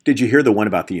Did you hear the one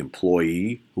about the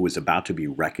employee who was about to be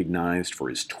recognized for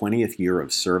his 20th year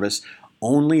of service,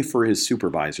 only for his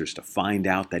supervisors to find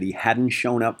out that he hadn't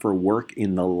shown up for work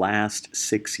in the last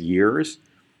 6 years?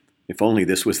 If only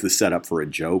this was the setup for a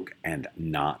joke and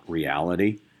not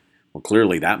reality. Well,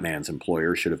 clearly that man's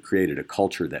employer should have created a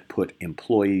culture that put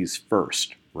employees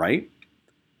first, right?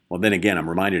 Well, then again, I'm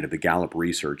reminded of the Gallup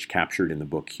research captured in the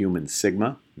book Human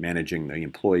Sigma, Managing the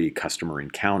Employee-Customer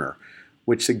Encounter,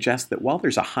 which suggests that while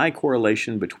there's a high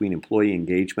correlation between employee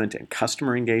engagement and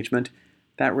customer engagement,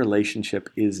 that relationship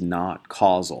is not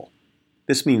causal.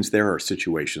 This means there are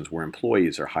situations where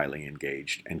employees are highly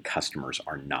engaged and customers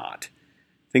are not.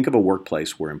 Think of a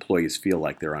workplace where employees feel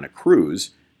like they're on a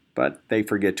cruise, but they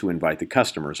forget to invite the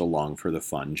customers along for the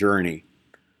fun journey.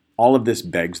 All of this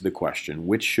begs the question,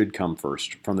 which should come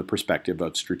first from the perspective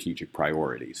of strategic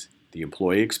priorities, the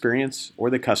employee experience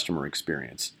or the customer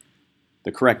experience?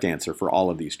 The correct answer for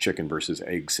all of these chicken versus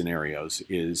egg scenarios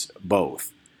is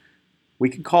both.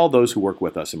 We can call those who work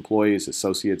with us employees,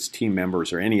 associates, team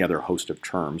members, or any other host of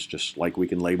terms, just like we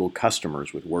can label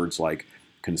customers with words like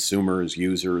consumers,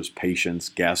 users, patients,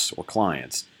 guests, or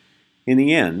clients. In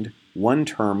the end, one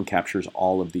term captures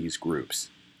all of these groups.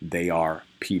 They are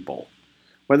people.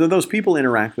 Whether those people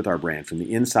interact with our brand from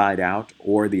the inside out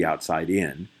or the outside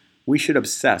in, we should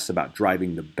obsess about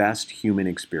driving the best human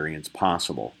experience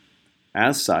possible.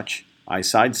 As such, I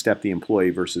sidestep the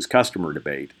employee versus customer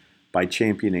debate by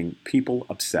championing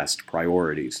people-obsessed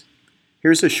priorities.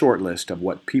 Here's a short list of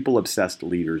what people-obsessed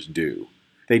leaders do.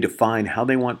 They define how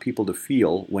they want people to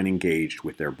feel when engaged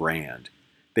with their brand.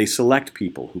 They select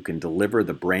people who can deliver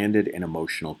the branded and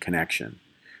emotional connection.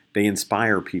 They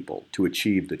inspire people to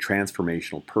achieve the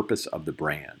transformational purpose of the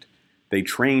brand. They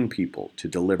train people to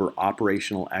deliver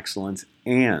operational excellence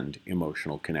and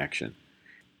emotional connection.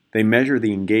 They measure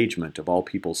the engagement of all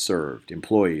people served,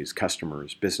 employees,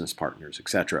 customers, business partners,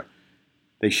 etc.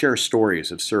 They share stories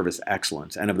of service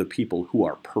excellence and of the people who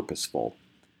are purposeful.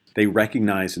 They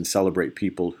recognize and celebrate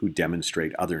people who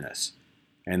demonstrate otherness.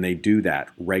 And they do that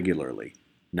regularly,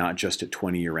 not just at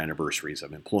 20-year anniversaries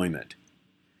of employment.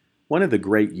 One of the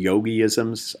great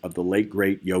yogiisms of the late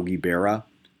great Yogi Berra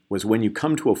was, when you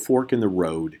come to a fork in the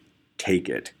road, take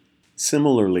it.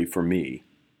 Similarly for me,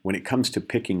 when it comes to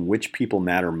picking which people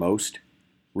matter most,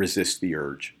 resist the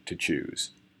urge to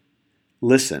choose.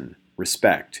 Listen,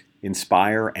 respect,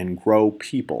 inspire, and grow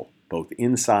people both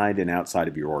inside and outside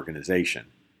of your organization.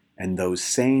 And those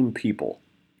same people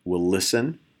will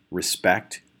listen,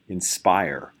 respect,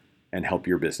 inspire, and help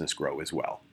your business grow as well.